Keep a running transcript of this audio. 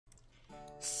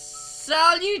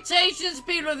Salutations,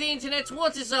 people of the internet.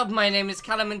 What is up? My name is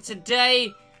Callum, and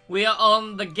today we are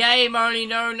on the game only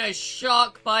known as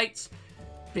Shark Bites,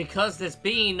 because there's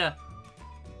been a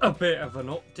bit of an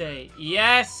update.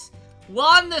 Yes,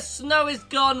 the snow is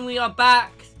gone. We are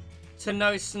back to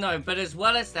no snow, but as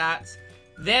well as that,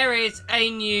 there is a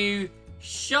new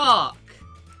shark.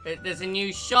 There's a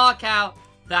new shark out,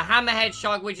 the Hammerhead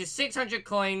shark, which is 600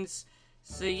 coins.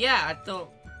 So yeah, I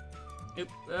thought,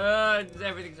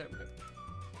 everything's open.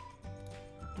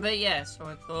 But yeah, so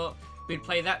I thought we'd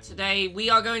play that today. We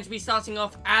are going to be starting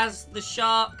off as the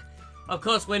shark. Of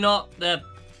course, we're not the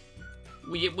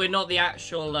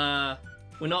actual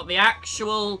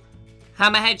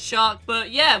Hammerhead shark,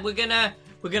 but yeah, we're gonna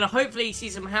hopefully see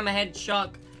some Hammerhead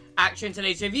shark action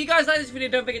today. So if you guys like this video,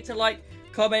 don't forget to like,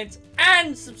 comment,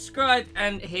 and subscribe.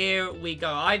 And here we go.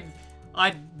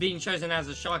 I've been chosen as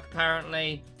a shark,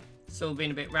 apparently. It's all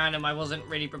been a bit random. I wasn't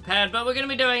really prepared, but we're going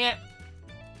to be doing it.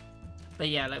 But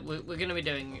yeah, like, we're going to be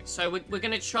doing it. So we're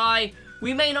going to try.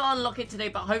 We may not unlock it today,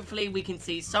 but hopefully we can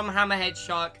see some Hammerhead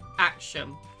shark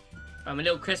action. My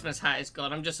little Christmas hat is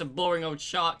gone. I'm just a boring old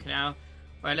shark now.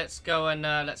 Right, let's go and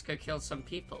let's go kill some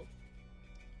people.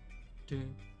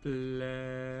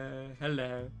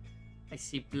 Hello. I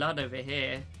see blood over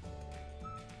here.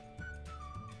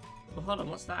 Oh, hold on.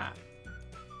 What's that?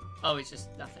 Oh, it's just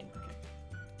nothing. Okay.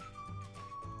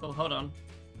 Oh, hold on.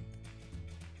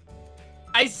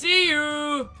 I see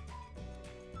you!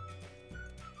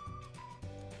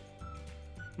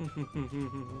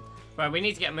 Right, we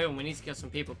need to get moving. We need to kill some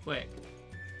people quick.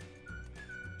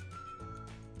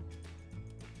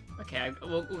 Okay,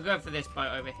 we'll go for this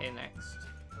boat over here next.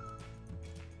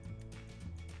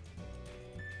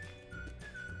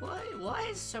 Why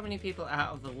is so many people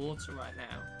out of the water right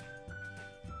now?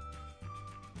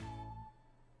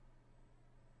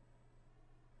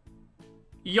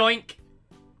 Yoink!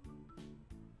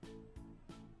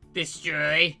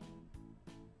 Destroy!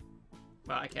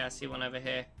 Right, okay, I see one over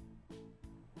here.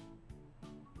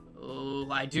 Oh,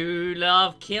 I do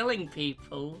love killing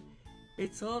people.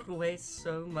 It's always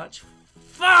so much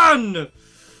fun!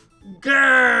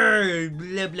 Go!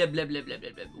 Blah, blah, blah, blah, blah, blah,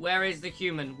 blah. Where is the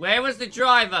human? Where was the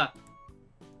driver?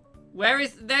 There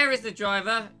is the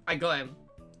driver. I got him.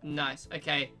 Nice,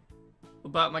 okay.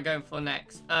 What boat am I going for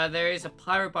next? There is a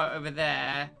pirate boat over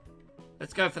there.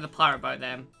 Let's go for the pirate boat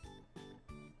then.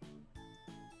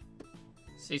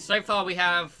 See, so far we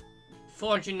have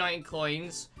 490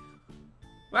 coins.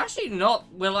 We're actually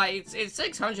not. We're like it's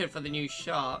 600 for the new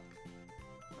shark.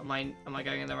 Am I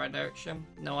going in the right direction?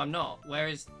 No, I'm not. Where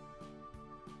is?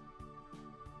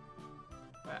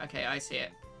 Right, okay, I see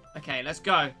it. Okay, let's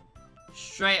go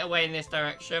straight away in this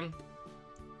direction.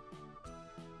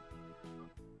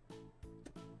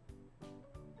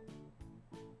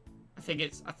 I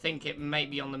think it may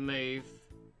be on the move.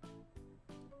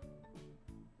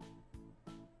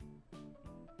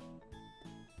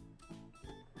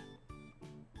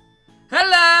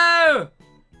 Hello!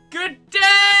 Good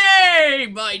day,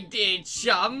 my dear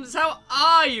chums. How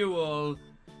are you all?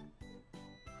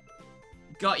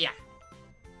 Got ya.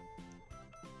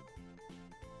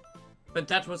 But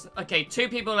that was... Okay, 2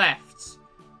 people left.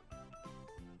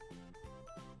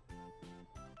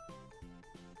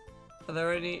 Are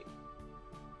there any...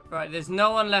 Right, there's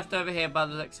no one left over here by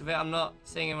the looks of it. I'm not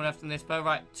seeing anyone left on this boat.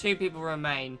 Right, 2 people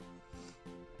remain.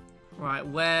 Right,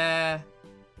 where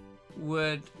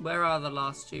are the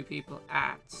last 2 people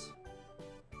at?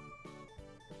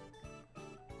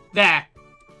 There!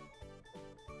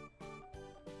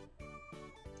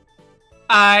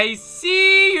 I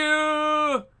see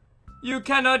you! You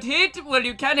cannot hit? Well,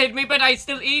 you can hit me, but I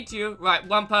still eat you. Right,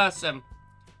 1 person.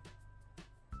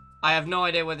 I have no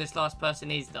idea where this last person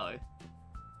is, though.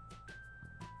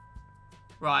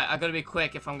 Right, I gotta be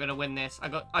quick if I'm gonna win this. I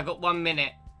got 1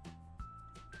 minute.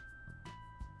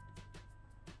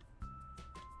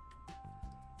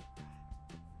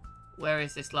 Where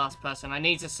is this last person? I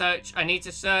need to search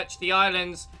the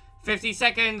islands. 50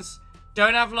 seconds.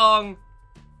 Don't have long.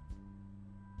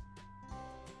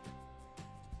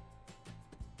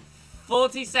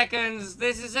 40 seconds.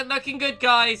 This isn't looking good,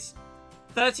 guys.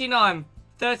 39,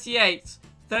 38,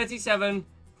 37,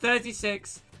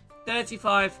 36,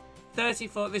 35,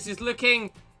 34. This is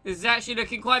actually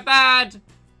looking quite bad.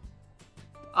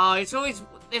 Oh, there's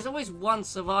always 1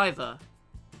 survivor.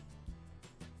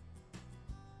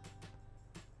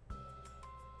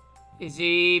 Is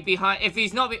he behind? If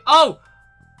he's not oh!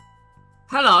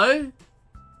 Hello?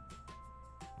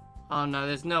 Oh no,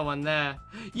 there's no one there.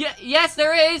 Yeah, yes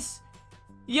there is!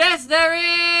 Yes there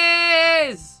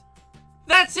is!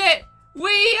 That's it!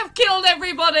 We have killed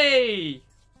everybody!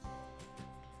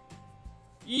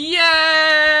 Yay!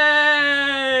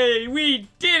 We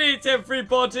did it,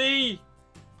 everybody!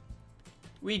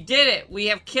 We did it. We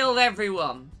have killed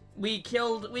everyone. We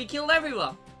killed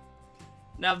everyone.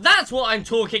 Now that's what I'm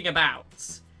talking about.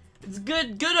 It's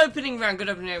good opening round,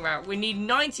 We need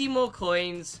 90 more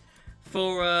coins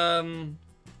for to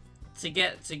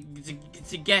get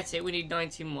it. We need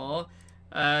 90 more.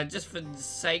 Just for the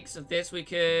sakes of this, we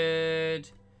could,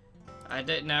 I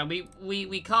don't know,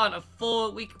 we can't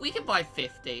afford, we can buy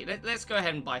 50. Let's go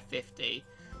ahead and buy 50.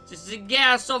 Just to get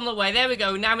us on the way. There we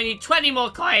go. Now we need 20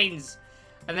 more coins.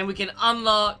 And then we can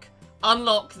unlock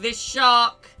this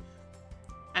shark.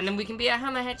 And then we can be a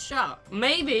hammerhead shark.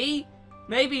 Maybe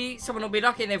someone will be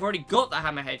lucky and they've already got the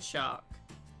hammerhead shark.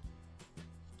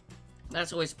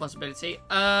 That's always a possibility.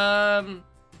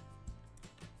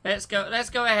 Let's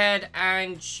go ahead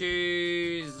and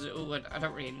choose. Oh, I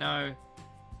don't really know.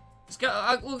 Let's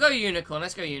go. We'll go unicorn.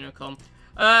 Let's go unicorn.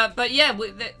 But yeah,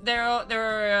 there are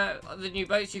the new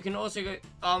boats. You can also go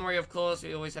armory, of course.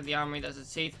 We always have the armory. That's the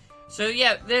teeth. So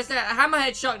yeah, there's that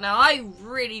hammerhead shark. Now I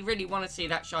really want to see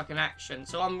that shark in action.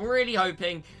 So I'm really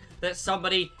hoping that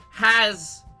somebody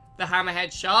has the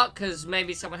hammerhead shark, because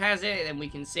maybe someone has it and we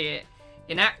can see it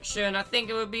in action. I think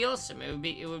it would be awesome. It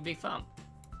would be fun.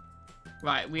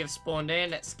 Right, we have spawned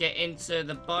in. Let's get into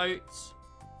the boat.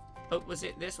 Oh, was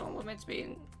it this one we're meant to be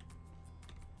in?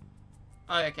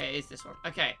 Oh, okay, it's this one.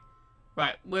 Okay.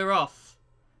 Right, we're off.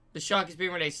 The shark is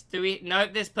being released. Do we?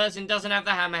 Nope, this person doesn't have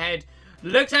the hammerhead.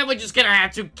 Looks like we're just gonna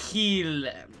have to kill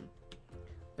them.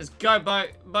 Let's go, boat.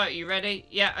 Boat, you ready?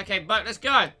 Yeah, okay, boat, let's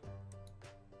go.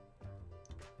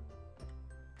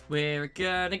 We're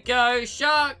gonna go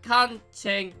shark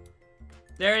hunting.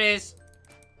 There it is.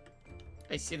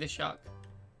 I see the shark.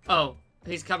 Oh,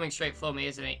 he's coming straight for me,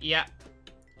 isn't he? Yeah.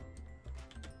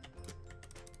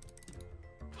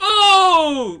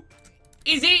 Oh!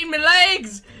 He's eating my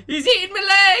legs! He's eating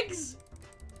my legs!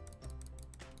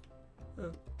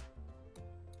 Oh.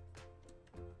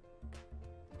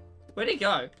 Where'd he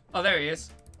go? Oh, there he is.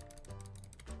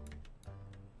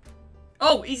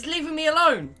 Oh, he's leaving me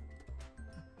alone!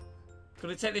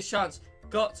 Gotta take this chance.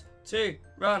 Got to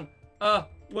run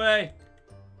away.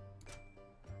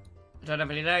 I don't have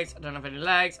any legs. I don't have any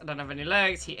legs. I don't have any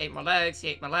legs. He ate my legs. He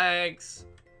ate my legs.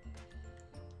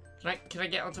 Can I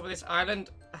get on top of this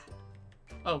island?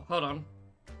 Oh, hold on.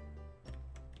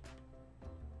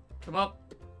 Come up.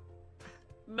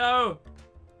 No.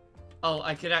 Oh,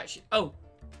 I could actually. Oh.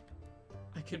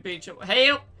 I could be in trouble.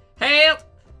 Help! Help!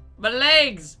 My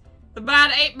legs! The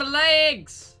man ate my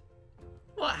legs!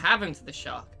 What happened to the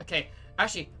shark? Okay,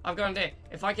 actually, I've got an idea.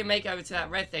 If I can make it over to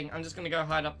that red thing, I'm just gonna go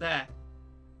hide up there.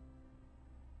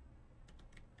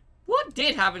 What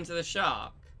did happen to the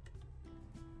shark?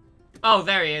 Oh,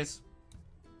 there he is.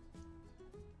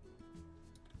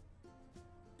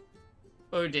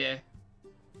 Oh dear.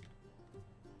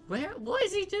 What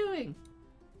is he doing?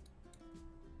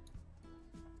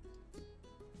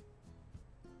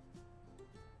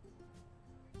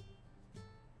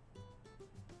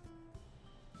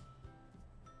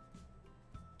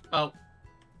 Oh.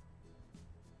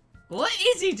 What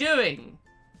is he doing?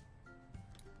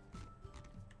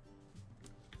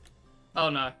 Oh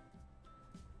no.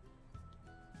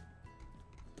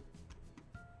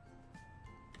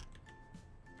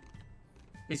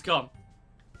 He's gone.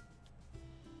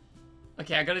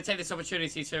 Okay, I gotta take this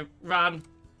opportunity to run.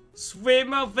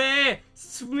 Swim away!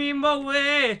 Swim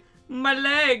away! My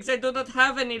legs! I do not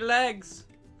have any legs!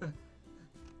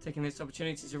 Taking this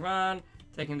opportunity to run.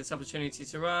 Taking this opportunity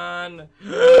to run.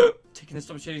 Taking this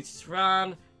opportunity to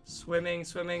run. Swimming,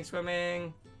 swimming,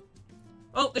 swimming.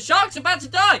 Oh, the shark's about to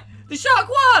die! The shark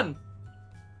won!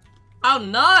 Oh,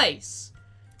 nice!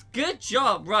 Good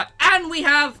job. Right, and we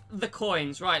have the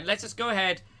coins. Right, let's just go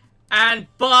ahead and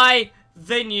buy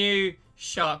the new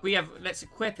shark. Let's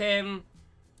equip him.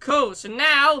 Cool, so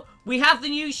now we have the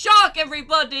new shark,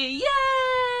 everybody!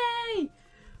 Yay!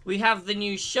 We have the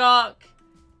new shark.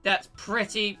 That's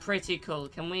pretty cool.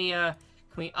 Can we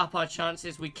up our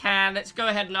chances? We can. Let's go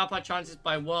ahead and up our chances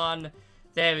by 1.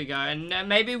 There we go. And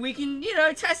maybe we can,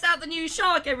 test out the new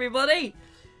shark, everybody.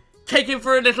 Take him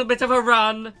for a little bit of a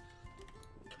run.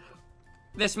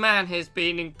 This man has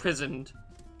been imprisoned.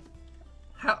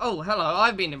 Oh, hello.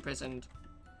 I've been imprisoned.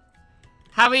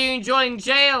 How are you enjoying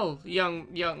jail,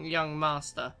 young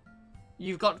master?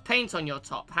 You've got paint on your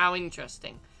top. How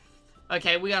interesting.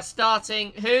 Okay, we are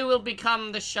starting. Who will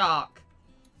become the shark?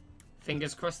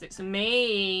 Fingers crossed it's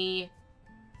me.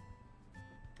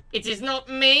 It is not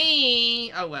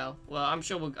me. Oh well. Well, I'm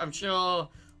sure we'll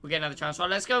get another chance. Right,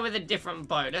 let's go with a different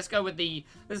boat. Let's go with the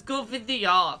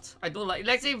yacht. I do like.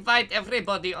 Let's invite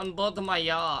everybody on board my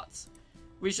yacht.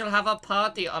 We shall have a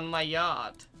party on my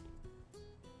yard.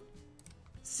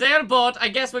 Sailboat. I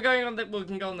guess we're going on the... We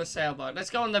can go on the sailboat. Let's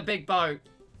go on the big boat.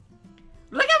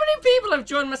 Look how many people have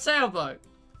joined my sailboat.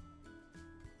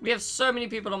 We have so many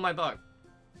people on my boat.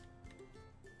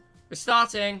 We're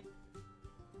starting.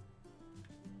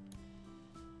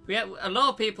 We have, a lot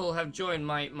of people have joined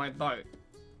my boat.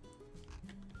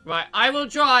 Right, I will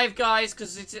drive, guys,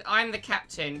 because I'm the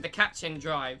captain. The captain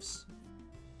drives.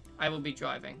 I will be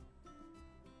driving.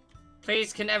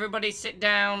 Please, can everybody sit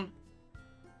down?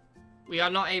 We are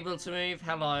not able to move.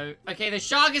 Hello. Okay, the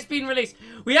shark has been released.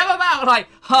 We have about like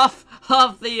half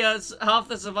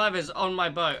the survivors on my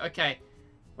boat. Okay,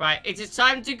 right. It is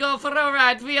time to go for a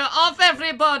ride. We are off,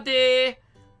 everybody.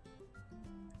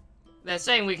 They're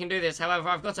saying we can do this. However,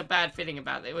 I've got a bad feeling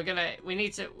about it. We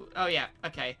need to. Oh yeah.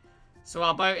 Okay. So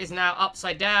our boat is now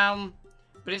upside down,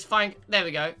 but it's fine. There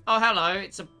we go. Oh hello.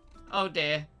 It's a. Oh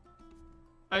dear.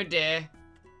 Oh dear.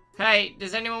 Hey,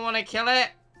 does anyone want to kill it?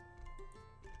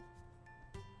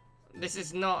 This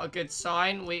is not a good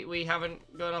sign. We haven't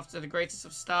gone off to the greatest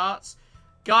of starts.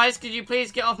 Guys, could you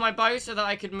please get off my boat so that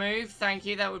I could move? Thank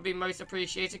you. That would be most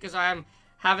appreciated because I am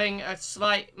having a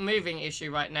slight moving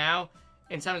issue right now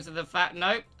in terms of the fact.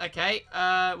 Nope. Okay.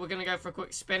 We're going to go for a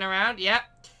quick spin around. Yep.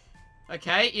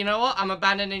 Okay. You know what? I'm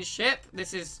abandoning ship.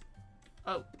 This is...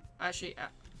 Oh, actually...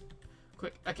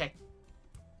 quick. Okay.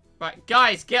 Right.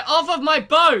 Guys, get off of my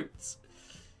boat!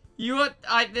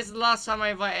 This is the last time I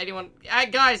invite anyone.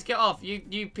 Guys, get off.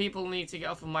 You people need to get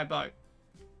off of my boat.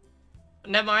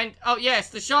 Never mind. Oh, yes.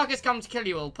 The shark has come to kill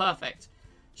you all. Perfect.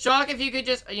 Shark, if you could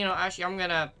just... You know, actually, I'm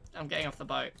getting off the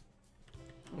boat.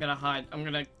 I'm gonna hide. I'm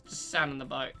gonna just stand on the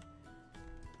boat.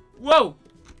 Whoa!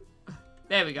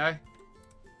 There we go.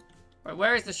 Right,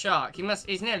 where is the shark?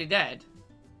 He's nearly dead.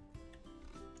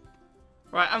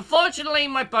 Right, unfortunately,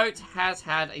 my boat has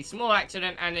had a small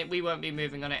accident, and we won't be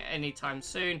moving on it anytime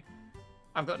soon.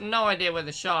 I've got no idea where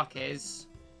the shark is.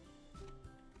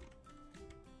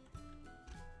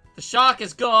 The shark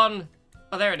is gone.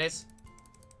 Oh, there it is.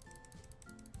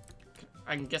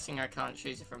 I'm guessing I can't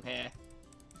choose it from here.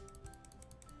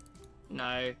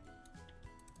 No.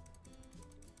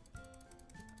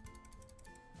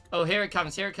 Oh, here it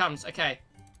comes. Here it comes. Okay.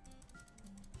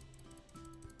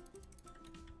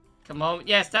 Come on.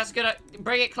 Yes, that's gonna...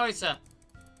 Bring it closer.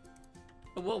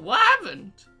 What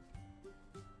happened?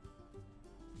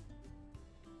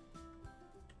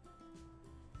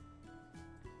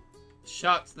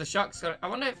 The shark's got... I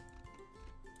wonder if...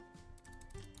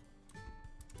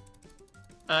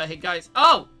 Hey, guys.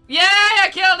 Oh! Yeah! I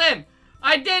killed him!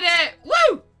 I did it!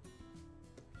 Woo!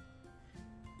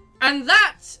 And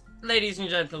that, ladies and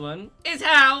gentlemen, is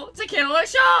how to kill a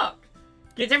shark!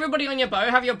 Get everybody on your boat,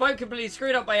 have your boat completely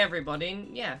screwed up by everybody,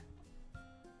 and yeah.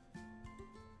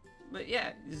 But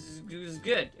yeah, it was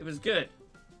good. It was good.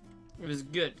 It was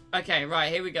good. Okay,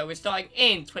 right, here we go. We're starting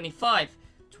in 25,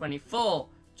 24,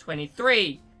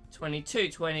 23, 22,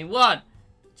 21,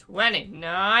 20,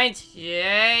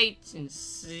 19,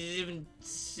 17,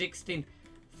 16,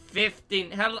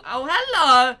 15. Hello. Oh,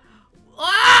 hello.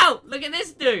 Wow, look at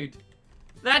this dude.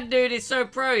 That dude is so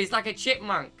pro. He's like a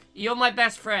chipmunk. You're my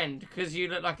best friend because you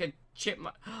look like a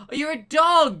chipmunk. Oh, you're a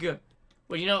dog.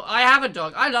 Well, you know, I have a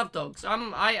dog. I love dogs.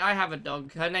 I have a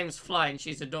dog. Her name's Fly and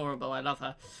she's adorable. I love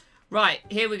her. Right,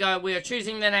 here we go. We are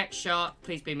choosing the next shark.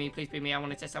 Please be me. Please be me. I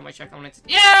want to test out my shark. I want to...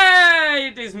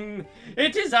 Yay!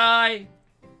 It is I.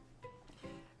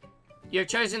 You've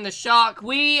chosen the shark.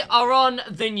 We are on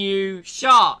the new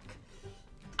shark.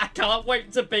 I can't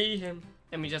wait to be him.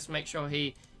 Let me just make sure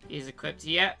he is equipped.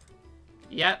 Yep.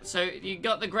 Yep. So you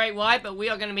got the great white, but we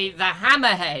are going to be the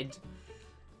Hammerhead.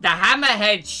 The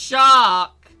Hammerhead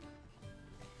shark.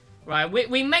 Right.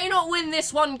 We may not win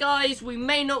this one, guys. We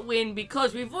may not win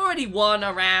because we've already won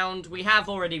a round. We have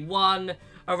already won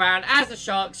a round as a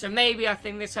shark. So maybe I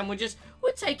think this time we'll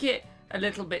take it a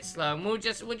little bit slow, and we'll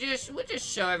just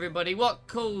show everybody what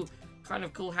kind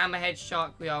of cool Hammerhead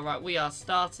shark we are. Right, we are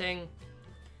starting.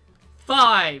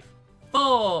 5,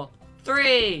 4,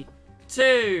 3,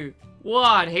 2,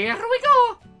 1. Here we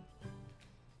go.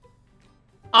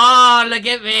 Oh, look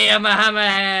at me! I'm a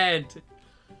Hammerhead.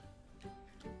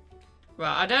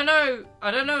 Right, I don't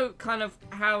know kind of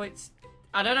how it's...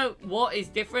 I don't know what is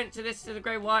different to the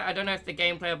Great White. I don't know if the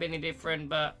gameplay will be any different,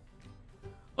 but...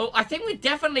 Oh, I think we're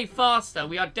definitely faster.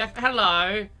 We are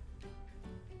Hello!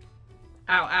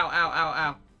 Ow, ow, ow, ow,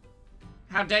 ow.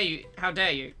 How dare you? How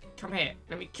dare you? Come here.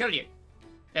 Let me kill you.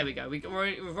 There we go. We've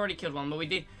already killed one, but we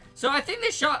did... So I think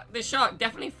this shark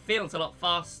definitely feels a lot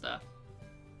faster.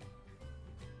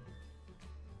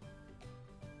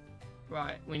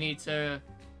 Right, we need to...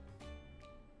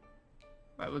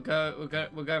 Right, we're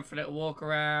going for a little walk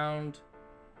around.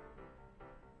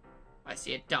 I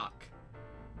see a duck.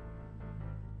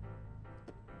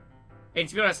 And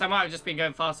to be honest, I might have just been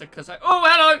going faster because I... Oh,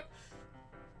 hello!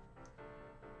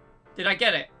 Did I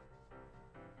get it?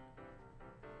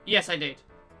 Yes, I did.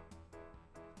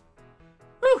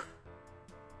 Whew.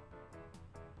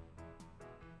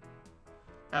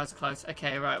 That was close.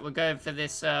 Okay, right. We're going for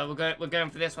this. We're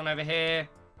going for this one over here.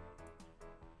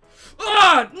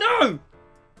 Oh no!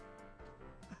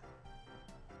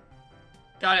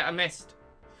 Got it. I missed.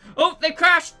 Oh, they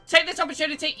crashed. Take this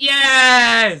opportunity.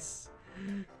 Yes.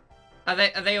 Are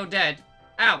they all dead?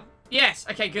 Ow. Yes.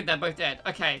 Okay. Good. They're both dead.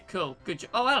 Okay. Cool. Good.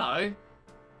 Oh, hello.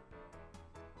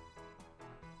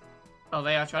 Oh,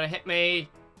 they are trying to hit me.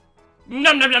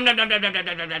 Nom nom nom nom nom nom nom nom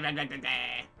nom nom nom nom nom.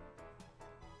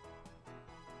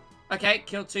 Okay,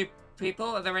 killed 2 people.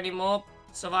 Are there any more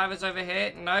survivors over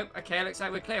here? Nope. Okay, looks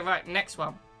like we're clear. Right, next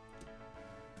one.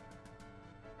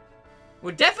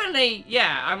 Well, definitely,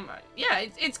 yeah. Yeah,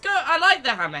 it's good. I like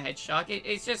the hammerhead shark.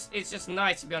 It's just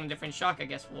nice to be on a different shark, I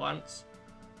guess, for once.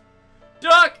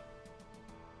 Duck.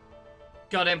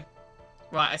 Got him.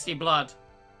 Right, I see blood.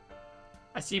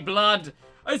 I see blood.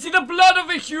 I see the blood of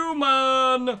a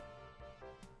human.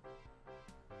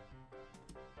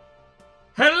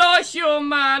 Hello,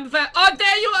 human. Oh,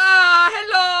 there you are.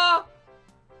 Hello.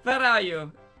 Where are you?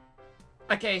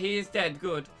 Okay, he is dead.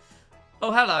 Good.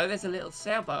 Oh, hello. There's a little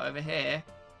sailboat over here.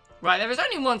 Right, there is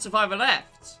only 1 survivor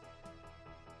left.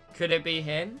 Could it be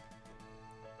him?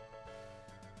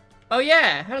 Oh,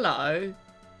 yeah. Hello.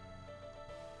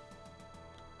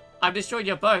 I've destroyed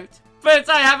your boat. But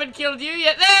I haven't killed you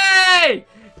yet. Hey!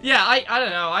 Yeah, I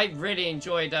don't know. I really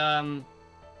enjoyed,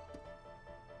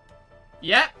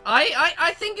 yeah,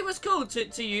 I think it was cool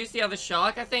to use the other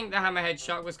shark. I think the hammerhead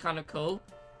shark was kind of cool.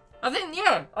 I think,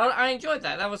 yeah, I enjoyed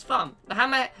that. That was fun. The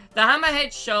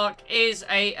hammerhead shark is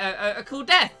a cool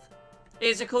death.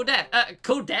 It's a cool death.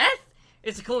 Cool death?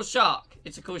 It's a cool shark.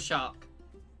 It's a cool shark.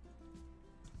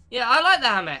 Yeah, I like the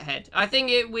hammerhead. I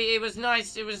think it was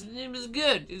nice. It was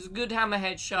good. It was a good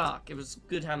hammerhead shark. It was a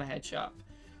good hammerhead shark.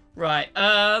 Right.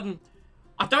 I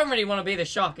don't really want to be the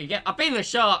shark again. I've been the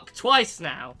shark twice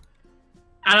now.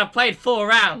 And I've played 4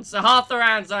 rounds, so half the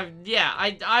rounds I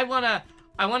wanna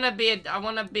be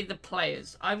the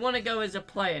players. I wanna go as a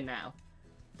player now.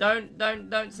 Don't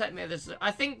set me this.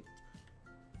 I think.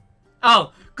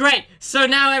 Oh, great! So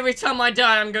now every time I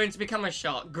die, I'm going to become a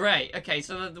shark. Great. Okay,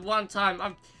 so the one time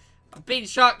I've been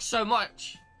shark so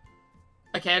much.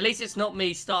 Okay, at least it's not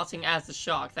me starting as the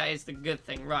shark. That is the good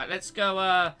thing. Right, let's go.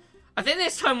 I think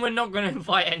this time we're not going to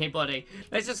invite anybody.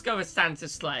 Let's just go with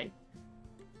Santa's sleigh.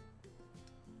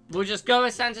 We'll just go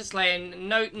with Santa's sleigh and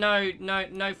no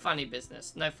funny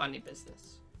business. No funny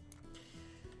business.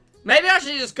 Maybe I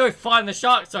should just go find the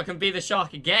shark so I can be the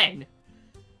shark again.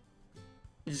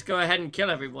 Just go ahead and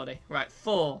kill everybody. Right,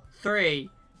 4, 3,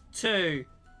 2,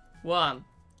 1.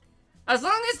 As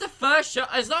long as the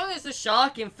as long as the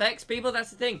shark infects people, that's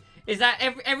the thing. Is that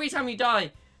every time you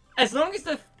die, as long as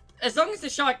the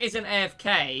shark isn't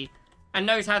AFK and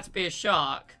knows how to be a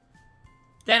shark,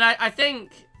 then I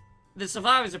think the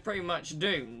survivors are pretty much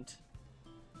doomed.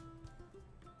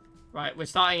 Right, we're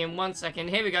starting in 1 second.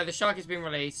 Here we go. The shark has been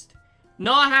released.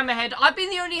 Not a hammerhead. I've been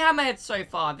the only hammerhead so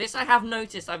far. This I have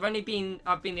noticed. I've been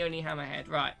the only hammerhead.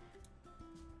 Right.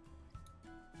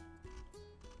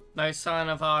 No sign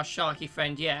of our sharky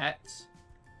friend yet.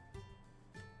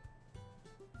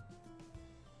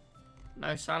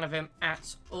 No sign of him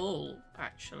at all,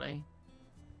 actually.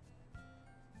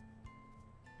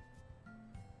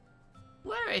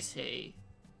 Where is he?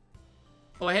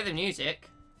 Oh, I hear the music.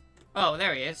 Oh,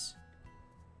 there he is.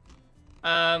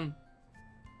 Remember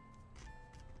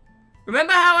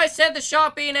how I said the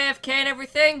shark being AFK and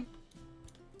everything?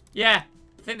 Yeah,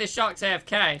 I think the shark's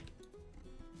AFK.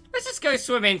 Let's just go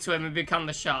swim into him and become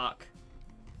the shark.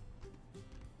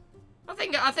 I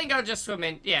think I'll just swim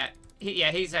in. Yeah,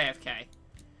 he's AFK.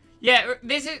 Yeah,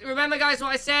 this is. Remember, guys, what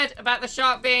I said about the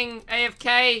shark being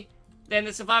AFK? Then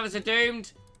the survivors are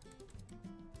doomed.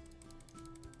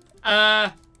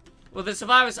 Well, the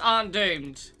survivors aren't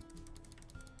doomed.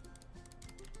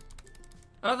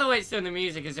 I love the way it's doing the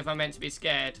music as if I'm meant to be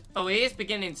scared. Oh, he is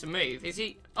beginning to move. Is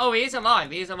he? Oh, he is alive.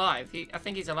 He is alive. I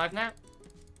think he's alive now.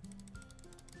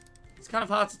 It's kind of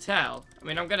hard to tell. I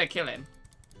mean, I'm gonna kill him.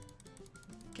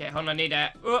 Okay, hold on, I need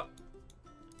a... Oh.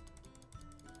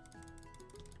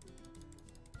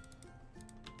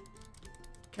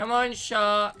 Come on,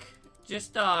 shark.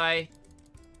 Just die.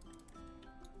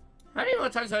 How many more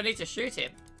times do I need to shoot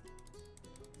him?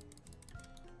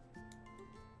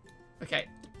 Okay.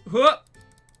 Whoop.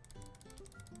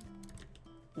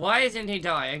 Why isn't he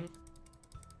dying?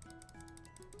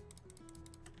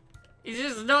 He's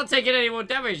just not taking any more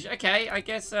damage. Okay, I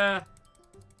guess, Alright,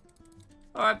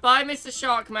 bye, Mr.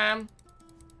 Shark Man.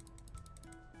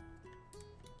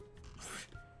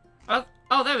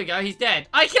 Oh, there we go. He's dead.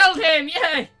 I killed him!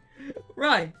 Yay!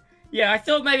 Right. Yeah, I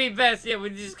thought maybe best, yeah,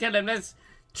 we'd just kill him. Let's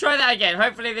try that again.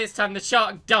 Hopefully this time the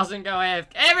shark doesn't go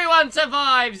AFK. Everyone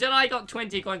survives! And I got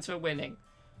 20 coins for winning.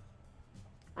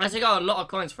 I actually got a lot of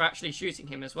coins for actually shooting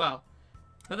him as well.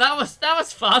 But that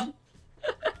was fun.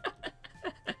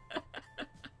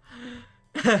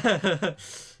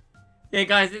 Yeah,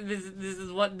 guys,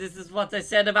 this is what I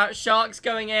said about sharks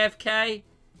going AFK.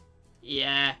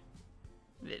 Yeah.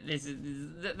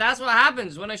 That's what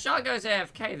happens when a shark goes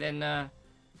AFK. Then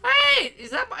hey,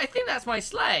 I think that's my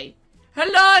sleigh.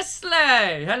 Hello,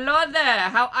 sleigh. Hello there.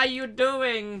 How are you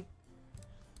doing?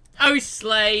 Oh,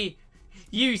 sleigh,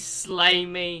 you slay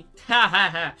me. Ha ha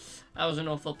ha. That was an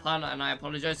awful pun, and I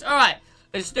apologize. All right,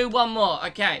 let's do one more.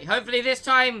 Okay, hopefully this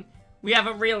time we have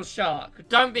a real shark.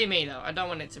 Don't be me though. I don't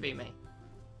want it to be me.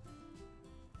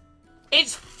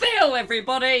 It's Phil,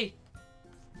 everybody.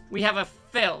 We have a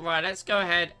Phil. Right, let's go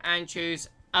ahead and choose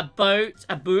a boat.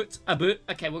 A boot.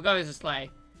 Okay, we'll go as a sleigh.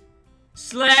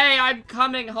 Sleigh, I'm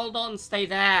coming. Hold on, stay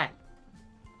there.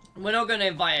 We're not going to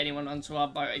invite anyone onto our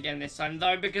boat again this time,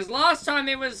 though, because last time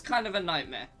it was kind of a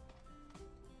nightmare.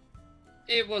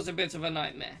 It was a bit of a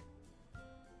nightmare.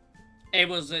 It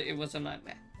was a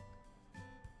nightmare.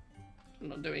 I'm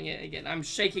not doing it again. I'm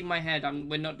shaking my head.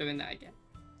 We're not doing that again.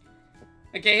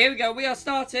 Okay, here we go. We are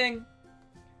starting.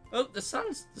 Oh, the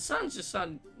sun's just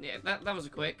sun. Yeah, that was a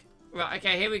quick. Right,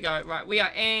 okay, here we go. Right, we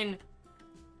are in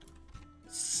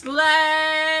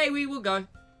sleigh. We will go.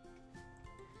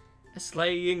 A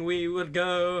sleighing we would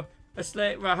go. A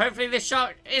sleigh. Right, hopefully this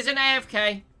shark isn't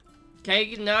AFK.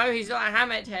 Okay, no, he's got a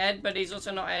hammerhead, but he's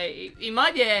also not he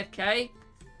might be AFK.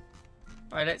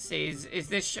 Right, let's see. Is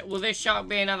this, will this shark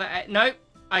be another nope.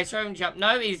 I saw him jump.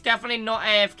 No, he's definitely not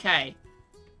AFK.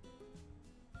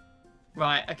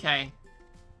 Right, okay.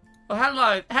 Oh,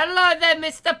 hello. Hello there,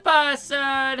 Mr.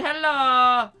 Person.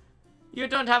 Hello. You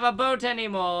don't have a boat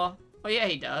anymore. Oh, yeah,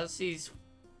 he does. He's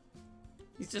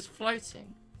just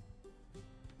floating.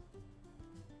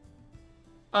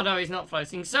 Oh, no, he's not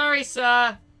floating. Sorry,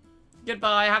 sir.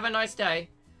 Goodbye. Have a nice day.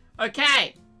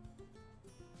 Okay.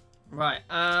 Right,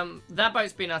 that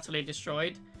boat's been utterly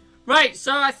destroyed. Right,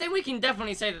 so I think we can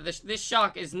definitely say that this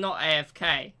shark is not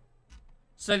AFK.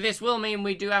 So this will mean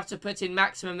we do have to put in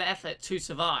maximum effort to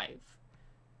survive.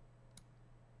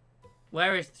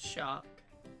 Where is the shark?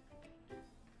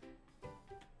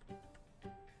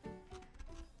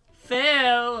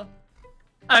 Phil!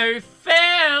 Oh,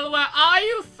 Phil! Where are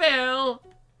you, Phil?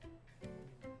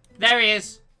 There he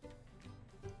is.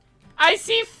 I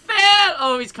see Phil!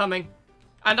 Oh, he's coming.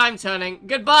 And I'm turning.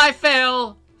 Goodbye,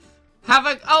 Phil! Have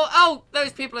a... Oh,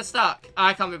 those people are stuck.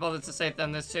 I can't be bothered to save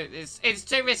them. It's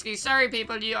too risky. Sorry,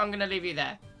 people. I'm gonna leave you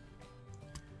there.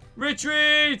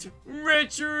 Retreat!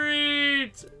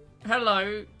 Retreat!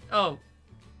 Hello. Oh.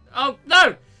 Oh,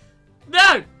 no!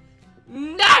 No!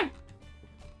 No!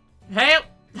 Help!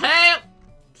 Help!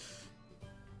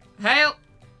 Help!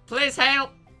 Please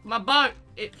help! My boat!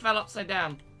 It fell upside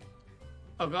down.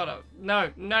 Oh, God. Oh,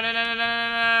 no. No, no, no, no, no,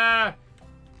 no, no.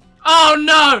 Oh,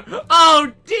 no!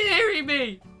 Oh, dearie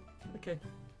me! Okay.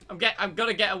 I'm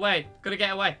gonna get away. Gotta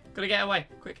get away. Gotta get away.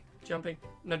 Quick. Jumping.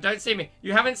 No, don't see me.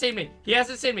 You haven't seen me. He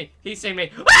hasn't seen me. He's seen me.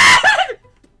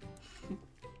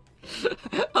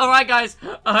 Alright, guys.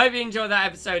 I hope you enjoyed that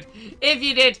episode. If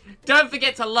you did, don't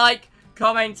forget to like,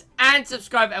 comment, and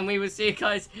subscribe. And we will see you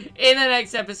guys in the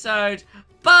next episode.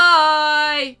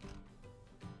 Bye!